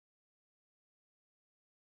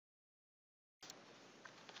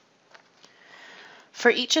For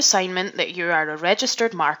each assignment that you are a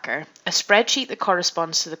registered marker, a spreadsheet that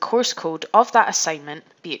corresponds to the course code of that assignment,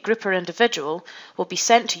 be it group or individual, will be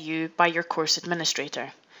sent to you by your course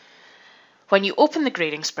administrator. When you open the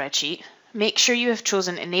grading spreadsheet, make sure you have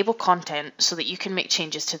chosen Enable Content so that you can make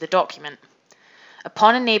changes to the document.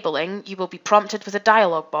 Upon enabling, you will be prompted with a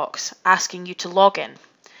dialog box asking you to log in.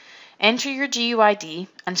 Enter your GUID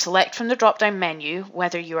and select from the drop-down menu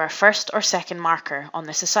whether you are first or second marker on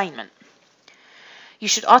this assignment. You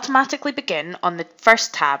should automatically begin on the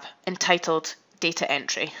first tab entitled Data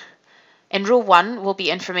Entry. In row 1 will be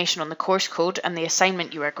information on the course code and the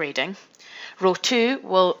assignment you are grading. Row 2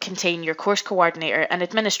 will contain your course coordinator and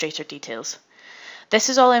administrator details. This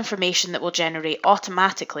is all information that will generate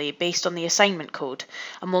automatically based on the assignment code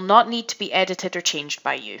and will not need to be edited or changed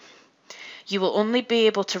by you. You will only be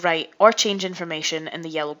able to write or change information in the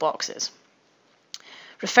yellow boxes.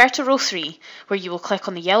 Refer to row 3, where you will click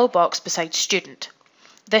on the yellow box beside Student.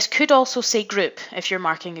 This could also say Group if you're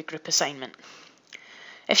marking a group assignment.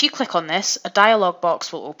 If you click on this, a dialog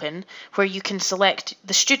box will open where you can select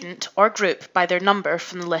the student or group by their number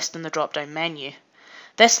from the list in the drop-down menu.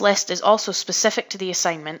 This list is also specific to the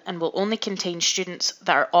assignment and will only contain students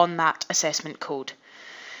that are on that assessment code.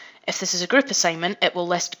 If this is a group assignment, it will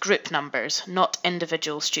list group numbers, not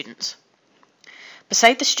individual students.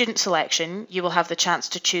 Beside the student selection, you will have the chance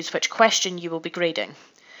to choose which question you will be grading.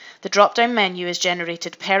 The drop-down menu is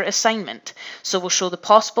generated per assignment, so will show the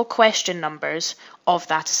possible question numbers of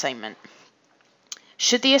that assignment.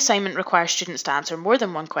 Should the assignment require students to answer more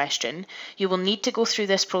than one question, you will need to go through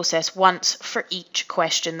this process once for each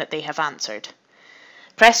question that they have answered.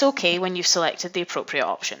 Press OK when you've selected the appropriate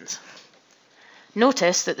options.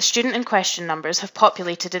 Notice that the student and question numbers have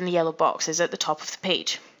populated in the yellow boxes at the top of the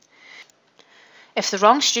page. If the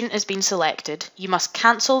wrong student has been selected, you must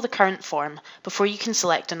cancel the current form before you can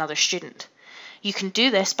select another student. You can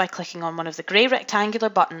do this by clicking on one of the grey rectangular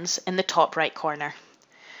buttons in the top right corner.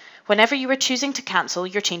 Whenever you are choosing to cancel,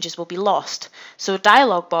 your changes will be lost, so a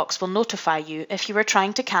dialog box will notify you if you are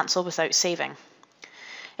trying to cancel without saving.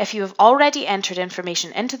 If you have already entered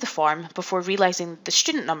information into the form before realising the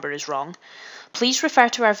student number is wrong, please refer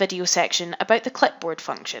to our video section about the clipboard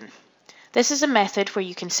function. This is a method where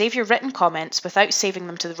you can save your written comments without saving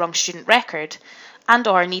them to the wrong student record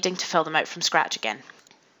and/or needing to fill them out from scratch again.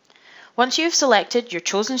 Once you have selected your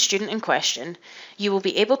chosen student in question, you will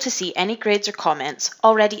be able to see any grades or comments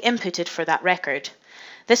already inputted for that record.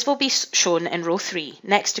 This will be shown in row 3,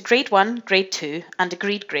 next to Grade 1, Grade 2 and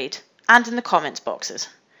Agreed Grade, and in the comments boxes.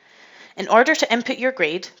 In order to input your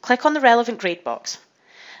grade, click on the relevant grade box.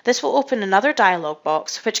 This will open another dialog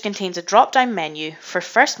box which contains a drop-down menu for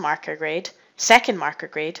first marker grade, second marker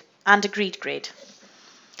grade, and agreed grade.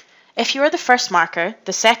 If you are the first marker,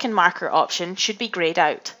 the second marker option should be grayed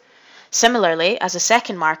out. Similarly, as a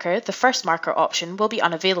second marker, the first marker option will be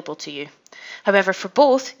unavailable to you. However, for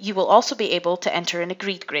both, you will also be able to enter an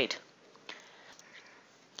agreed grade.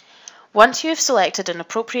 Once you have selected an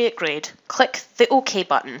appropriate grade, click the OK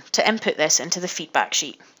button to input this into the feedback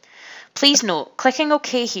sheet. Please note, clicking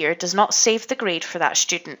OK here does not save the grade for that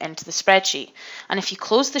student into the spreadsheet, and if you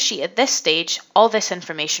close the sheet at this stage, all this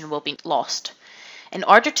information will be lost. In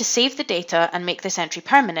order to save the data and make this entry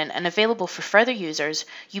permanent and available for further users,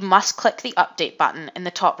 you must click the Update button in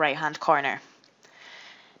the top right-hand corner.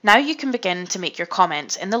 Now you can begin to make your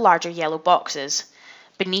comments in the larger yellow boxes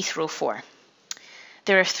beneath row 4.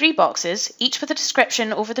 There are 3 boxes, each with a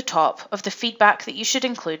description over the top of the feedback that you should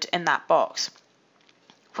include in that box.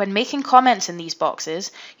 When making comments in these boxes,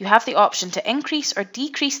 you have the option to increase or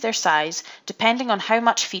decrease their size depending on how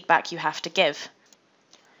much feedback you have to give.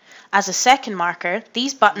 As a second marker,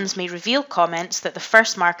 these buttons may reveal comments that the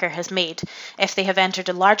first marker has made if they have entered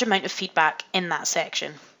a large amount of feedback in that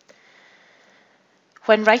section.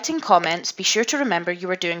 When writing comments, be sure to remember you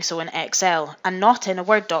are doing so in Excel and not in a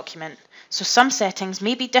Word document, so some settings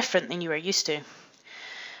may be different than you are used to.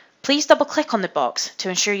 Please double-click on the box to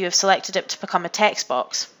ensure you have selected it to become a text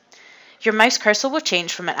box. Your mouse cursor will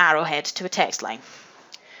change from an arrowhead to a text line.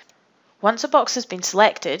 Once a box has been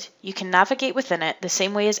selected, you can navigate within it the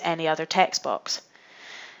same way as any other text box.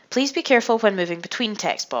 Please be careful when moving between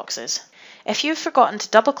text boxes. If you have forgotten to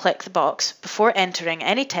double-click the box before entering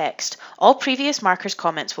any text, all previous markers'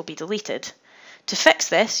 comments will be deleted. To fix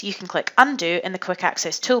this, you can click Undo in the Quick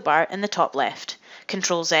Access toolbar in the top left,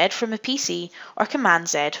 Ctrl-Z from a PC or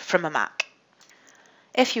Command-Z from a Mac.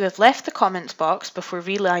 If you have left the comments box before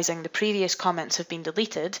realising the previous comments have been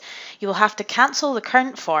deleted, you will have to cancel the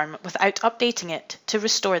current form without updating it to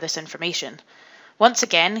restore this information. Once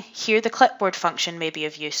again, here the clipboard function may be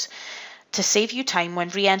of use to save you time when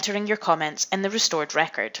re-entering your comments in the restored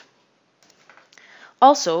record.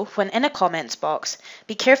 Also, when in a comments box,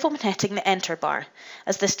 be careful when hitting the enter bar,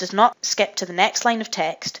 as this does not skip to the next line of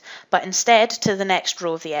text, but instead to the next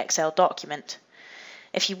row of the Excel document.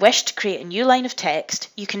 If you wish to create a new line of text,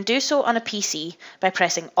 you can do so on a PC by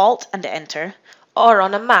pressing Alt and Enter, or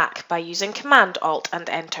on a Mac by using Command Alt and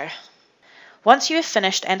Enter. Once you have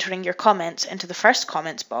finished entering your comments into the first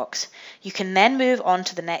comments box, you can then move on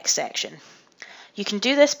to the next section. You can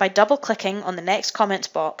do this by double-clicking on the next comments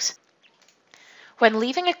box. When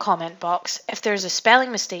leaving a comment box, if there is a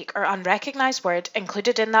spelling mistake or unrecognised word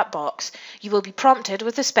included in that box, you will be prompted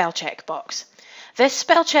with a spell check box. This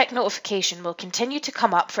spell check notification will continue to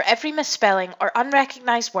come up for every misspelling or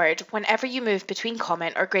unrecognised word whenever you move between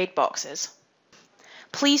comment or grade boxes.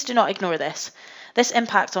 Please do not ignore this. This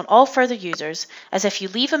impacts on all further users, as if you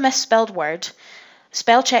leave a misspelled word,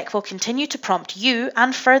 spell check will continue to prompt you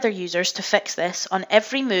and further users to fix this on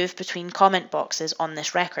every move between comment boxes on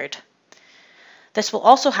this record. This will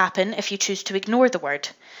also happen if you choose to ignore the word.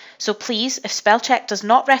 So please, if spell check does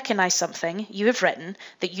not recognise something you have written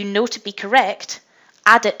that you know to be correct,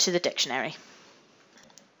 add it to the dictionary.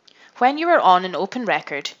 When you are on an open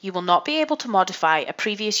record, you will not be able to modify a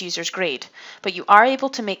previous user's grade, but you are able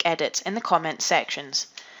to make edits in the comments sections.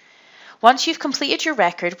 Once you've completed your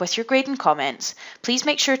record with your grade and comments, please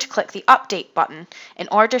make sure to click the Update button in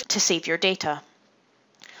order to save your data.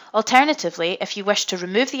 Alternatively, if you wish to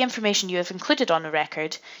remove the information you have included on a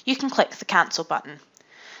record, you can click the Cancel button.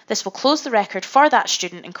 This will close the record for that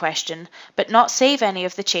student in question, but not save any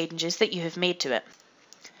of the changes that you have made to it.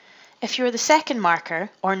 If you are the second marker,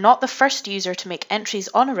 or not the first user to make entries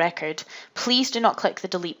on a record, please do not click the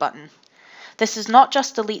Delete button. This does not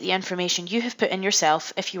just delete the information you have put in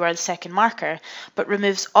yourself if you are the second marker, but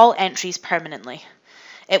removes all entries permanently.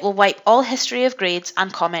 It will wipe all history of grades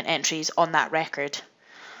and comment entries on that record.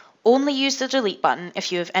 Only use the Delete button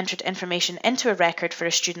if you have entered information into a record for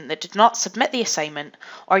a student that did not submit the assignment,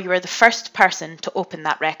 or you are the first person to open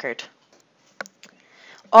that record.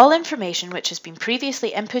 All information which has been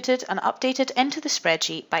previously inputted and updated into the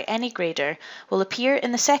spreadsheet by any grader will appear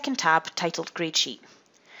in the second tab titled Gradesheet.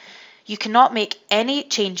 You cannot make any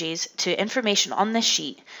changes to information on this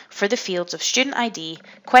sheet for the fields of student ID,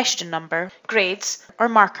 question number, grades, or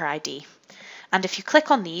marker ID. And if you click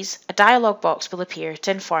on these, a dialog box will appear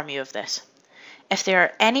to inform you of this. If there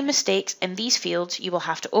are any mistakes in these fields, you will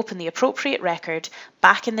have to open the appropriate record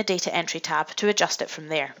back in the Data Entry tab to adjust it from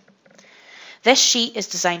there. This sheet is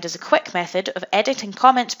designed as a quick method of editing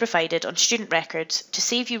comments provided on student records to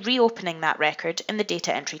save you reopening that record in the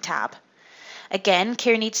Data Entry tab. Again,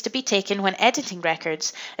 care needs to be taken when editing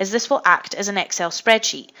records, as this will act as an Excel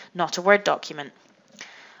spreadsheet, not a Word document.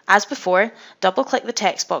 As before, double-click the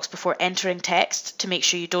text box before entering text to make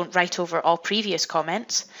sure you don't write over all previous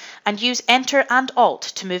comments, and use Enter and Alt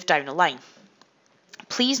to move down a line.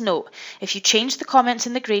 Please note, if you change the comments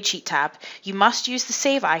in the Gradesheet tab, you must use the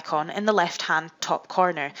Save icon in the left-hand top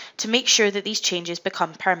corner to make sure that these changes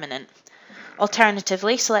become permanent.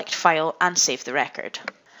 Alternatively, select File and save the record.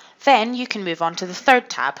 Then you can move on to the third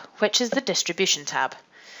tab, which is the Distribution tab.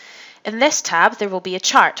 In this tab, there will be a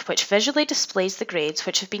chart which visually displays the grades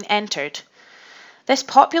which have been entered. This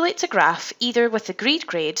populates a graph either with the agreed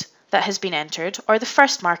grade that has been entered or the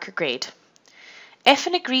first marker grade. If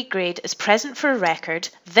an agreed grade is present for a record,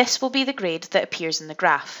 this will be the grade that appears in the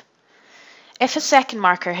graph. If a second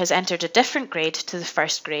marker has entered a different grade to the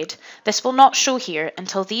first grade, this will not show here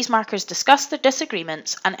until these markers discuss their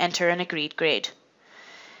disagreements and enter an agreed grade.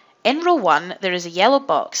 In row 1, there is a yellow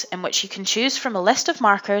box in which you can choose from a list of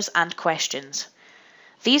markers and questions.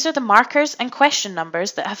 These are the markers and question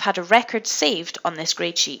numbers that have had a record saved on this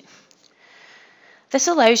grade sheet. This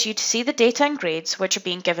allows you to see the data and grades which are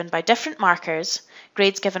being given by different markers,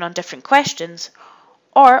 grades given on different questions,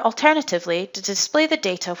 or alternatively to display the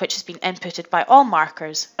data which has been inputted by all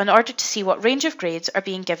markers in order to see what range of grades are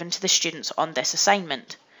being given to the students on this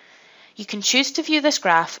assignment. You can choose to view this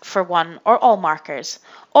graph for one or all markers,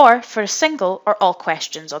 or for a single or all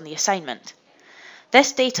questions on the assignment.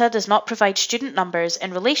 This data does not provide student numbers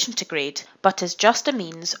in relation to grade, but is just a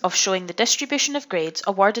means of showing the distribution of grades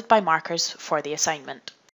awarded by markers for the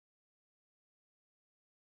assignment.